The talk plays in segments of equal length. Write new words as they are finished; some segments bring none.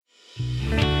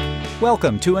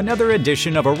Welcome to another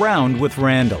edition of Around with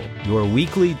Randall, your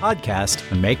weekly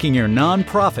podcast on making your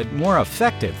nonprofit more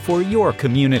effective for your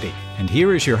community. And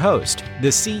here is your host, the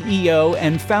CEO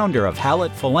and founder of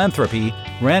Hallett Philanthropy,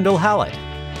 Randall Hallett.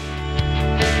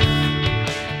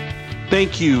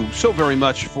 Thank you so very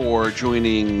much for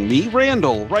joining me,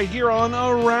 Randall, right here on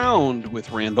Around with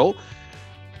Randall.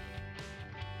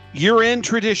 Year-end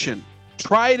tradition,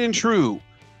 tried and true.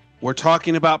 We're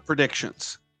talking about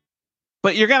predictions.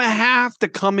 But you're going to have to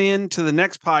come into the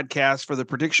next podcast for the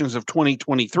predictions of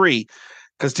 2023,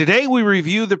 because today we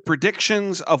review the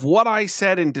predictions of what I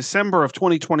said in December of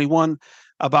 2021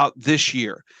 about this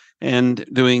year. And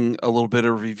doing a little bit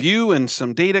of review and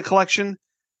some data collection,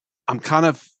 I'm kind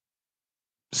of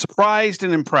surprised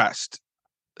and impressed.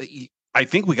 I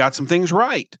think we got some things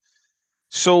right.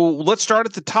 So let's start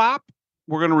at the top.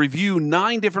 We're going to review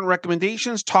 9 different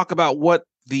recommendations, talk about what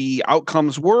the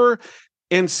outcomes were,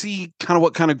 and see kind of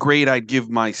what kind of grade I'd give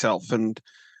myself. And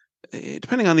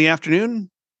depending on the afternoon,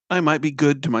 I might be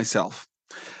good to myself.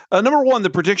 Number one, the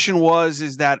prediction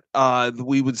is that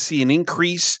we would see an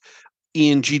increase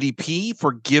in GDP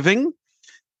for giving.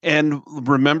 And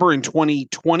remember, in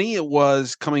 2020, it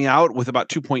was coming out with about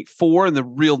 2.4. And the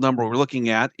real number we're looking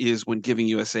at is when Giving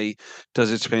USA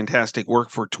does its fantastic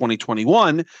work for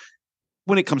 2021,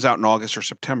 when it comes out in August or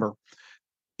September,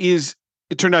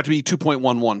 it turned out to be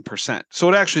 2.11%. So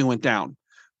it actually went down.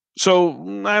 So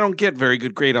I don't get very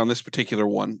good grade on this particular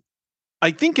one.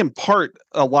 I think in part,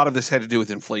 a lot of this had to do with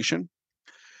inflation.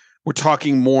 We're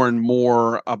talking more and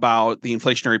more about the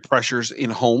inflationary pressures in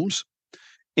homes,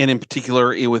 and in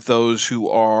particular with those who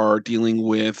are dealing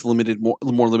with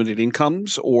more limited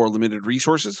incomes or limited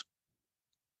resources.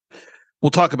 We'll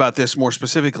talk about this more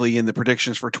specifically in the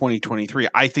predictions for 2023.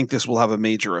 I think this will have a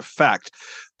major effect.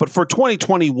 But for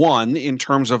 2021, in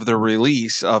terms of the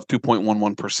release of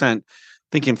 2.11%, I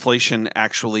think inflation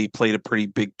actually played a pretty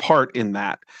big part in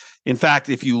that. In fact,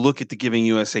 if you look at the Giving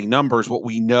USA numbers, what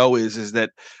we know is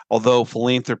that although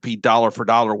philanthropy dollar for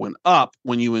dollar went up,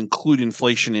 when you include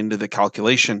inflation into the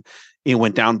calculation, it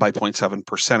went down by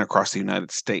 0.7% across the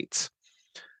United States.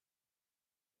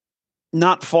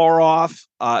 Not far off.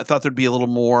 I thought there'd be a little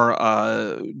more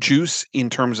juice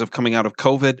in terms of coming out of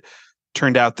COVID.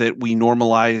 Turned out that we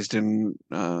normalized in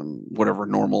whatever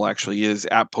normal actually is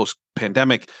at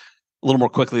post-pandemic a little more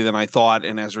quickly than I thought.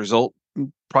 And as a result,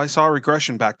 probably saw a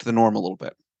regression back to the norm a little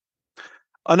bit.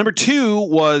 Number 2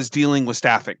 was dealing with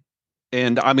staffing.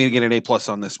 And I'm going to get an A+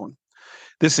 on this one.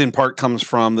 This in part comes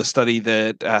from the study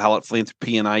that Hallett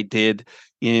Philanthropy and I did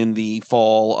in the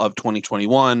fall of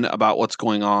 2021 about what's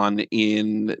going on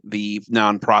in the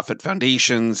nonprofit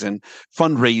foundations and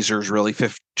fundraisers, really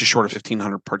just short of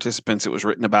 1,500 participants. It was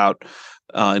written about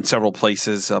in several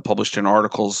places, published in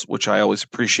articles, which I always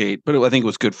appreciate. But I think it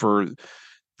was good for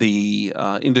the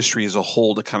industry as a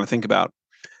whole to kind of think about.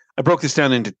 I broke this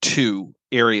down into 2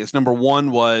 areas. Number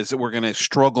 1 was that we're going to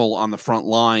struggle on the front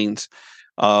lines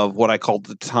of what I called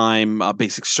at the time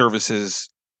basic services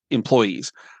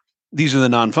employees. These are the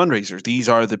non-fundraisers. These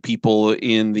are the people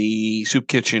in the soup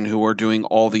kitchen who are doing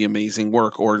all the amazing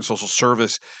work, or in social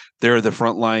service, they're the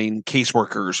frontline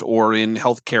caseworkers, or in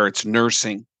healthcare, it's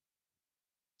nursing.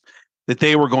 That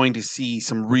they were going to see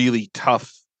some really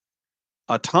tough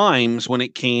times when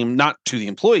it came not to the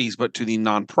employees, but to the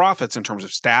nonprofits in terms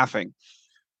of staffing.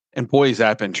 And boy, has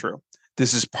that been true.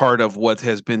 This is part of what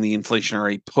has been the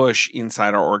inflationary push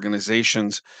inside our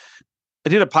organizations. I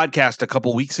did a podcast a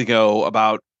couple weeks ago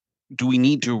about, do we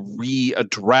need to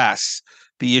readdress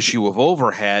the issue of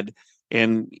overhead,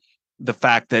 and the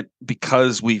fact that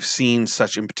because we've seen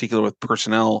such, in particular with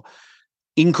personnel,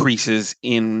 increases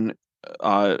in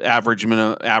average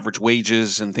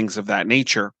wages and things of that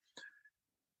nature,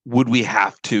 would we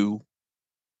have to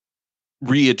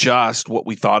readjust what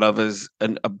we thought of as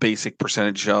a basic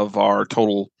percentage of our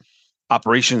total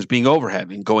operations being overhead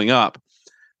and going up?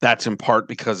 That's in part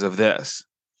because of this.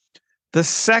 The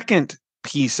second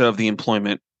piece of the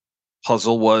employment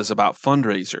puzzle was about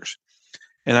fundraisers.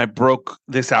 And I broke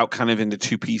this out kind of into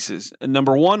 2 pieces. And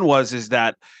number 1 is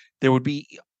that there would be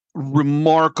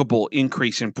remarkable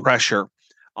increase in pressure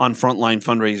on frontline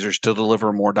fundraisers to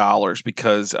deliver more dollars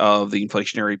because of the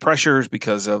inflationary pressures,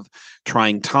 because of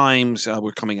trying times.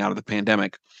 We're coming out of the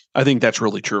pandemic. I think that's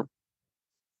really true.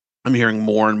 I'm hearing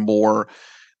more and more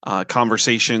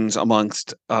conversations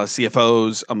amongst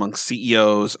CFOs, amongst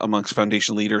CEOs, amongst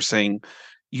foundation leaders saying,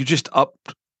 you just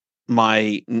upped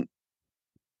my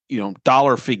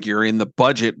dollar figure in the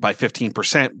budget by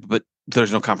 15%, but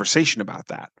there's no conversation about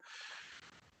that.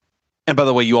 And by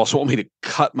the way, you also want me to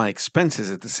cut my expenses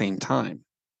at the same time.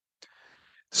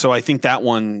 So I think that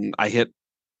one I hit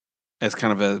as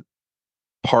kind of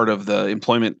part of the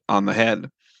employment on the head.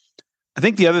 I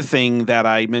think the other thing that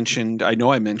I mentioned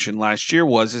last year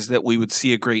is that we would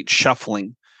see a great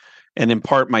shuffling. And in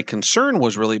part, my concern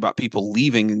was really about people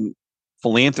leaving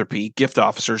philanthropy, gift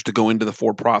officers, to go into the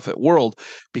for-profit world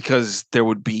because there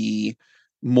would be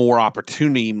more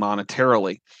opportunity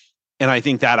monetarily. And I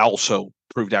think that also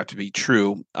proved out to be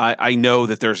true. I know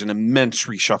that there's an immense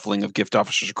reshuffling of gift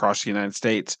officers across the United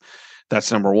States.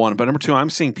 That's number one. But number two, I'm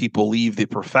seeing people leave the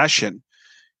profession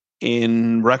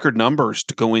in record numbers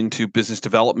to go into business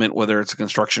development, whether it's a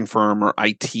construction firm or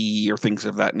IT or things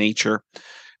of that nature.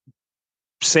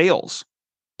 Sales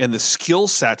and the skill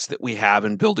sets that we have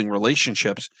in building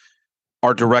relationships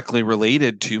are directly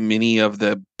related to many of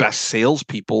the best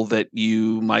salespeople that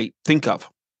you might think of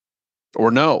or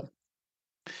know.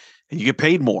 And you get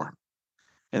paid more.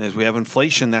 And as we have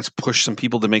inflation, that's pushed some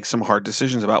people to make some hard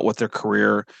decisions about what their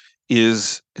career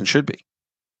is and should be.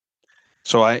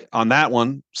 So on that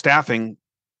one, staffing,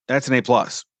 that's an A+.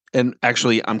 And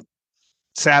actually, I'm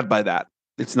sad by that.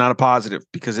 It's not a positive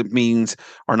because it means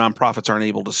our nonprofits aren't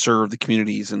able to serve the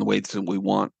communities in the ways that we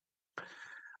want.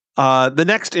 The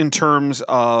next in terms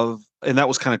of, and that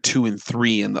was kind of 2 and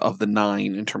 3 of the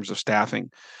 9 in terms of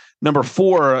staffing. Number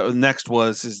 4 next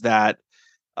is that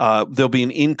there'll be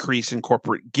an increase in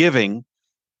corporate giving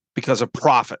because of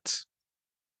profits.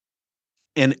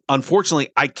 And unfortunately,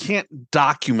 I can't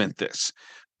document this,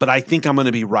 but I think I'm going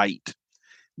to be right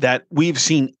that we've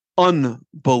seen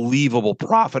unbelievable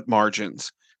profit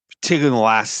margins, particularly in the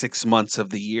last 6 months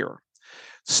of the year.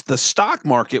 The stock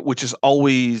market, which is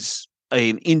always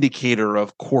an indicator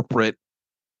of corporate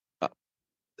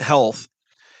health,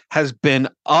 has been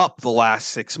up the last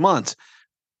 6 months.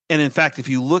 And in fact, if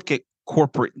you look at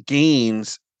corporate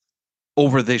gains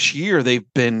over this year,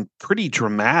 they've been pretty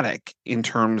dramatic in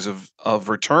terms of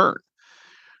return,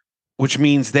 which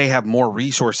means they have more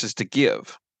resources to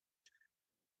give.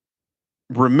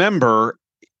 Remember,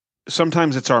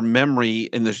 sometimes it's our memory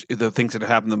and the things that have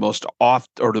happened the most oft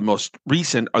or the most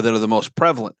recent are that are the most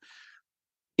prevalent.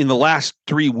 In the last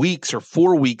 3 weeks or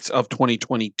 4 weeks of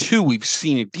 2022, we've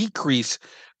seen a decrease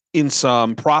in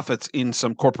some profits in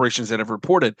some corporations that have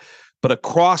reported, but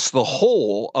across the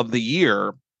whole of the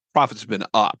year, profits have been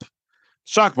up.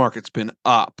 Stock market's been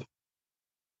up.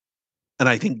 And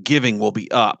I think giving will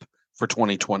be up for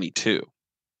 2022.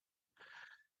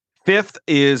 Fifth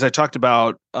is I talked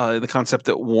about the concept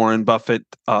that Warren Buffett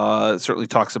certainly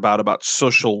talks about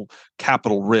social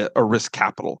capital or risk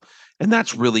capital. And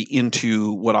that's really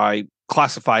into what I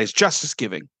classify as justice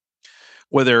giving,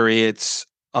 whether it's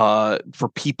for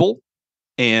people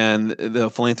and the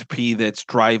philanthropy that's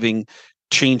driving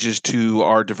changes to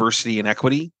our diversity and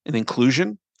equity and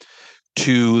inclusion,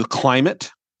 to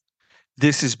climate.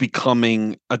 This is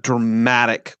becoming a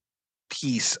dramatic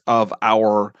piece of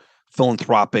our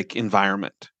philanthropic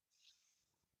environment.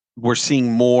 We're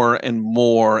seeing more and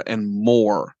more and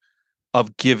more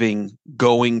of giving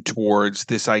going towards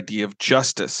this idea of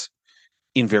justice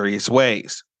in various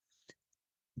ways.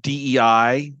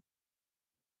 DEI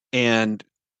and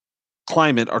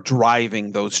climate are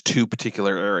driving those two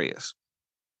particular areas.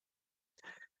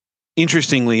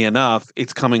 Interestingly enough,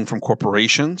 it's coming from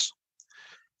corporations.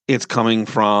 It's coming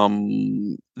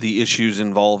from the issues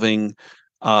involving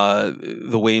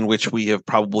the way in which we have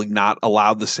probably not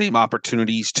allowed the same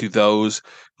opportunities to those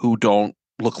who don't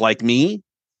look like me.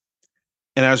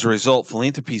 And as a result,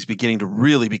 philanthropy is beginning to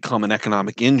really become an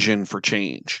economic engine for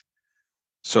change.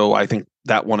 So I think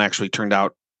that one actually turned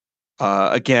out,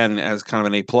 again, as kind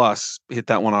of an A+, hit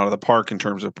that one out of the park in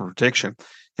terms of prediction.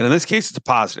 And in this case, it's a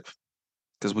positive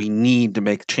because we need to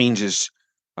make changes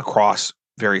across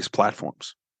various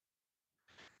platforms.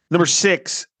 Number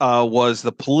 6 was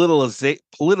the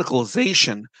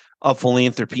politicalization of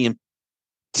philanthropy, in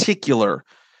particular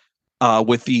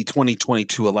with the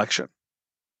 2022 election.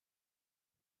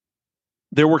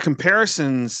 There were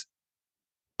comparisons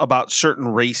about certain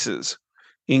races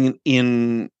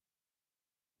in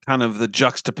kind of the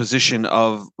juxtaposition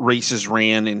of races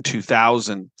ran in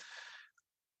 2000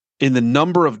 in the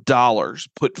number of dollars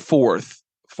put forth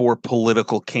for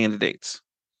political candidates.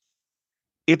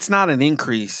 It's not an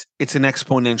increase, it's an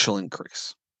exponential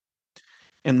increase.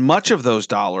 And much of those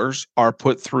dollars are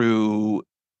put through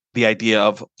the idea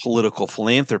of political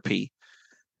philanthropy,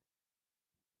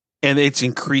 and it's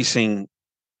increasing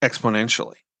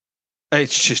exponentially.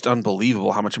 It's just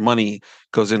unbelievable how much money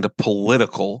goes into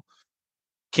political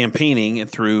campaigning and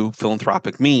through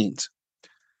philanthropic means.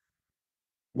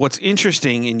 What's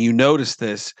interesting, and you notice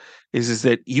this, is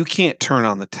that you can't turn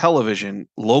on the television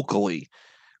locally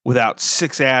without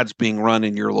 6 ads being run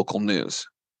in your local news,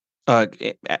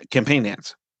 campaign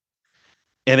ads.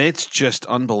 And it's just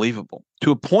unbelievable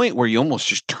to a point where you almost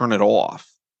just turn it off.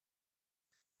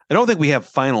 I don't think we have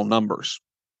final numbers,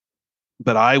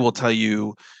 but I will tell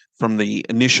you from the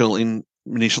initial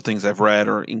things I've read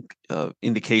or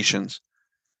indications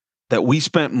that we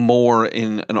spent more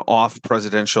in an off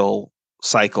presidential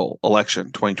cycle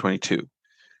election 2022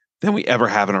 than we ever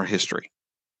have in our history.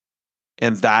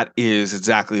 And that is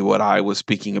exactly what I was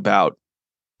speaking about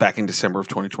back in December of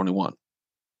 2021.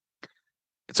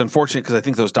 It's unfortunate because I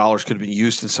think those dollars could have been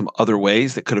used in some other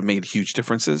ways that could have made huge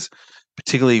differences,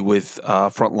 particularly with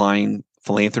frontline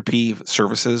philanthropy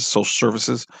services, social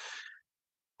services.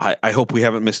 I hope we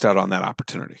haven't missed out on that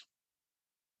opportunity.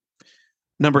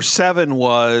 Number 7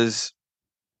 was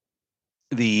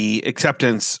the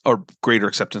acceptance or greater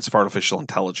acceptance of artificial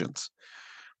intelligence.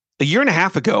 A year and a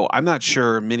half ago, I'm not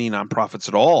sure many nonprofits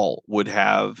at all would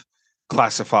have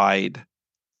classified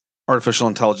artificial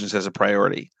intelligence as a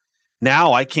priority.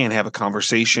 Now I can't have a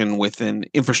conversation with an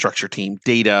infrastructure team,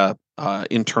 data,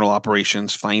 internal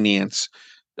operations, finance,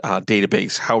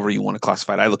 database, however you want to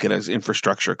classify it. I look at it as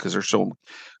infrastructure because they're so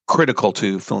critical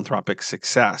to philanthropic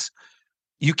success.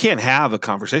 You can't have a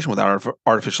conversation without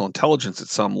artificial intelligence at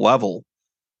some level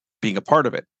being a part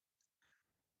of it.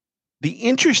 The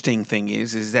interesting thing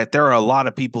is that there are a lot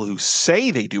of people who say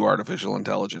they do artificial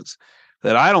intelligence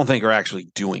that I don't think are actually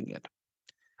doing it.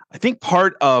 I think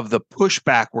part of the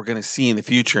pushback we're going to see in the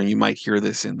future, and you might hear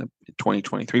this in the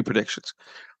 2023 predictions,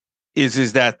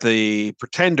 is that the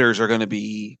pretenders are going to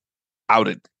be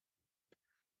outed.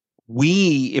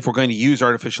 If we're going to use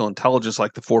artificial intelligence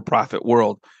like the for-profit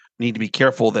world, we need to be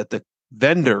careful that the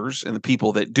vendors and the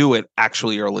people that do it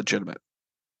actually are legitimate.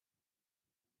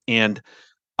 And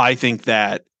I think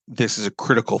that this is a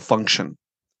critical function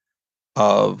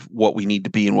of what we need to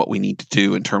be and what we need to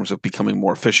do in terms of becoming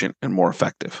more efficient and more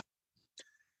effective.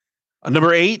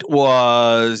 Number 8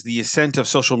 was the ascent of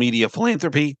social media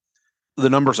philanthropy. The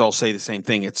numbers all say the same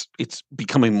thing. It's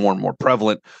becoming more and more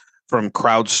prevalent from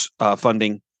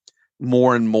crowdfunding.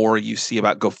 More and more you see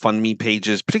about GoFundMe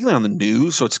pages, particularly on the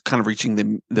news. So it's kind of reaching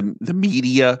the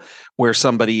media where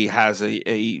somebody has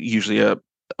usually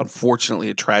unfortunately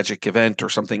a tragic event or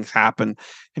something's happened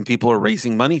and people are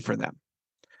raising money for them.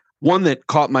 One that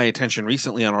caught my attention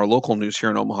recently on our local news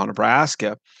here in Omaha,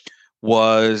 Nebraska,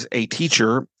 was a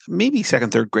teacher, maybe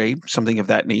second, third grade, something of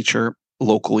that nature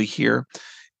locally here.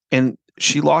 And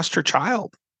she lost her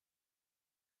child.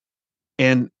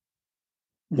 And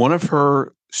one of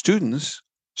her students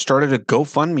started a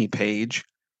GoFundMe page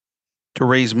to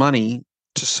raise money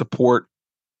to support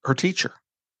her teacher.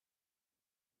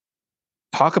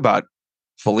 Talk about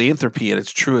philanthropy at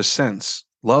its truest sense.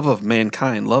 Love of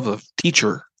mankind, love of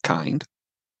teacher kind,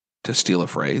 to steal a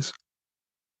phrase.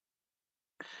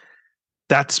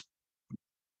 That's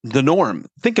the norm.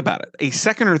 Think about it. A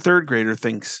second or third grader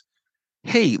thinks,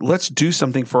 hey, let's do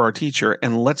something for our teacher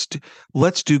and let's do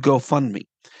GoFundMe.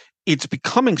 It's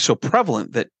becoming so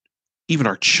prevalent that even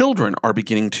our children are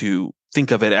beginning to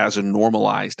think of it as a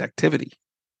normalized activity.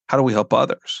 How do we help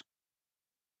others?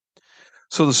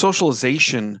 So the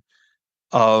socialization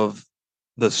of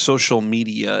the social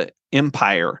media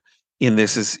empire in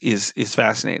this is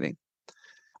fascinating.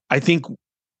 I think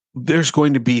there's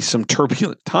going to be some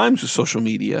turbulent times with social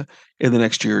media in the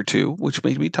next year or two, which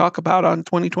maybe we talk about on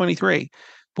 2023.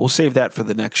 We'll save that for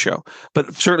the next show.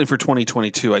 But certainly for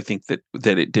 2022, I think that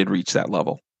it did reach that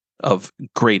level of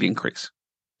great increase.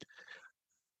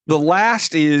 The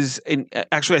last is, and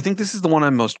actually, I think this is the one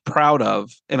I'm most proud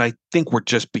of, and I think we're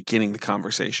just beginning the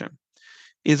conversation,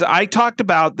 is I talked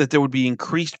about that there would be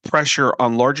increased pressure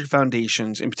on larger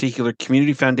foundations, in particular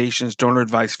community foundations, donor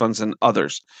advised funds, and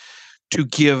others, to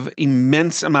give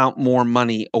immense amount more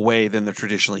money away than they're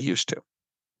traditionally used to.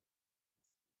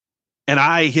 And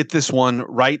I hit this one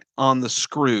right on the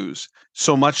screws,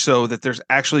 so much so that there's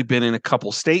actually been in a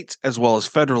couple states as well as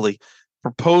federally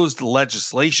proposed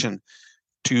legislation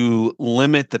to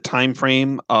limit the time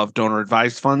frame of donor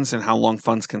advised funds and how long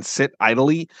funds can sit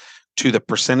idly to the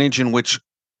percentage in which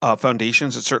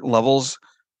foundations at certain levels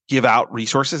give out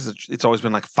resources. It's always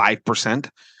been like 5%.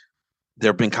 There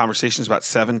have been conversations about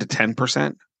 7 to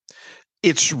 10%.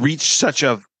 It's reached such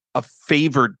a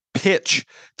favored pitch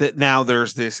that now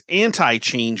there's this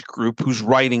anti-change group who's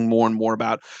writing more and more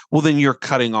about, well, then you're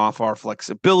cutting off our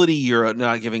flexibility. You're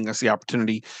not giving us the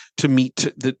opportunity to meet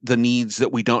the needs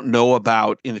that we don't know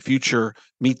about in the future,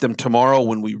 meet them tomorrow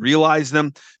when we realize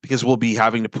them, because we'll be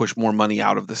having to push more money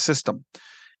out of the system.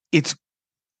 It's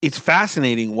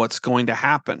fascinating what's going to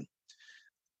happen.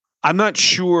 I'm not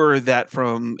sure that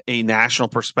from a national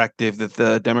perspective that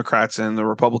the Democrats and the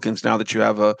Republicans, now that you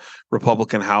have a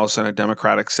Republican House and a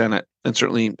Democratic Senate, and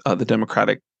certainly the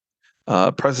Democratic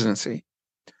presidency,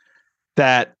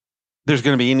 that there's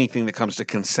going to be anything that comes to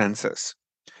consensus.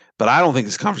 But I don't think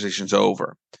this conversation's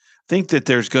over. I think that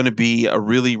there's going to be a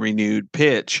really renewed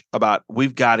pitch about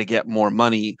we've got to get more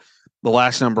money. The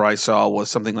last number I saw was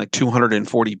something like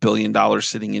 $240 billion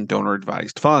sitting in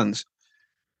donor-advised funds.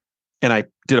 And I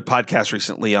did a podcast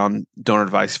recently on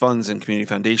donor-advised funds and community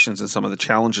foundations and some of the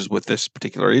challenges with this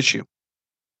particular issue.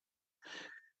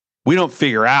 We don't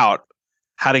figure out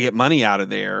how to get money out of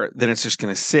there, then it's just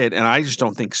going to sit. And I just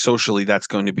don't think socially that's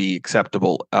going to be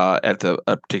acceptable at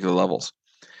particular levels.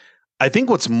 I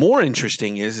think what's more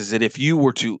interesting is that if you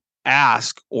were to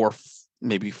ask or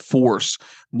maybe force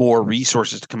more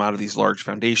resources to come out of these large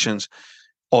foundations,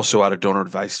 also out of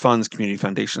donor-advised funds, community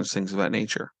foundations, things of that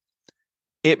nature,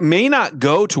 it may not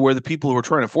go to where the people who are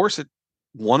trying to force it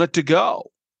want it to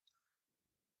go.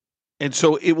 And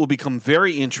so it will become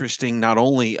very interesting, not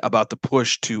only about the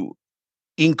push to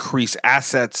increase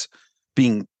assets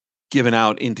being given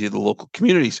out into the local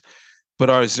communities, but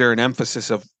is there an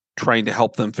emphasis of trying to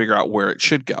help them figure out where it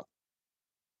should go?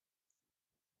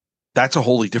 That's a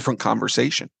wholly different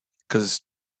conversation, because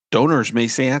donors may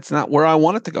say, that's not where I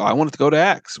want it to go. I want it to go to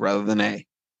X rather than A.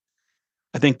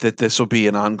 I think that this will be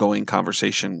an ongoing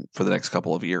conversation for the next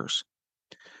couple of years.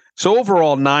 So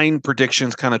overall, 9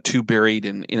 predictions, kind of 2 buried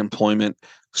in employment,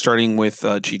 starting with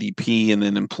GDP and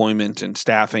then employment and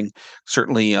staffing,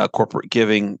 certainly corporate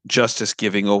giving, justice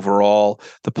giving overall,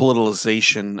 the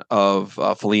politicalization of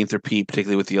philanthropy,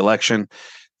 particularly with the election,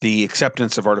 the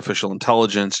acceptance of artificial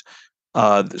intelligence,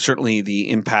 certainly the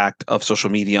impact of social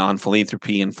media on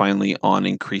philanthropy, and finally on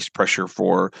increased pressure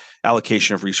for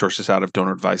allocation of resources out of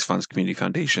donor-advised funds, community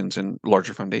foundations, and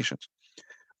larger foundations.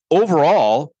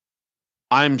 Overall,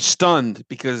 I'm stunned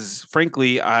because,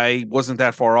 frankly, I wasn't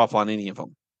that far off on any of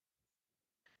them.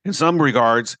 In some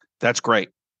regards, that's great.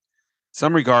 In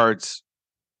some regards,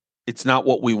 it's not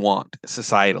what we want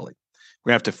societally. We're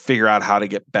going to have to figure out how to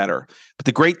get better. But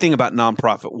the great thing about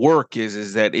nonprofit work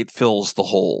is that it fills the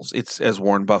holes. It's, as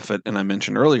Warren Buffett and I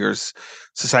mentioned earlier, is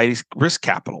society's risk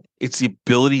capital. It's the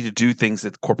ability to do things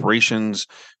that corporations,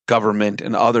 government,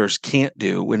 and others can't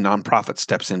do when nonprofit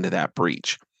steps into that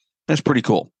breach. That's pretty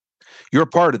cool. You're a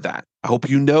part of that. I hope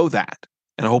you know that.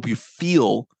 And I hope you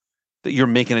feel that you're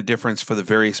making a difference for the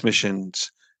various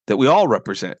missions that we all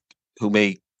represent, who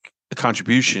make a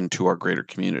contribution to our greater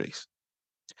communities.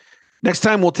 Next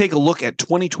time, we'll take a look at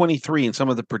 2023 and some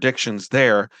of the predictions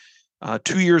there.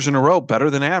 2 years in a row, better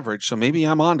than average. So maybe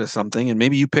I'm onto something, and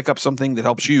maybe you pick up something that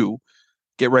helps you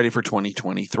get ready for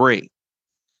 2023.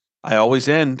 I always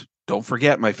end, don't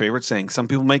forget my favorite saying, some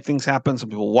people make things happen, some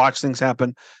people watch things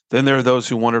happen. Then there are those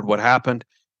who wondered what happened.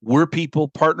 We're people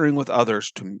partnering with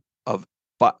others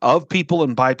of people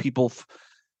and by people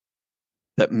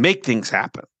that make things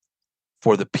happen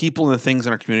for the people and the things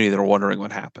in our community that are wondering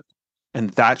what happened.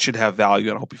 And that should have value,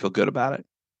 and I hope you feel good about it.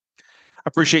 I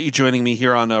appreciate you joining me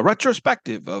here on a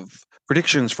retrospective of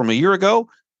predictions from a year ago,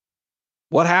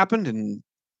 what happened, and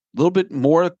a little bit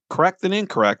more correct than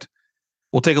incorrect.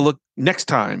 We'll take a look next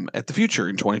time at the future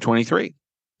in 2023.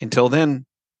 Until then,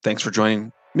 thanks for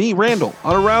joining me, Randall,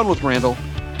 on Around with Randall.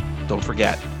 Don't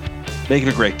forget, make it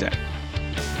a great day.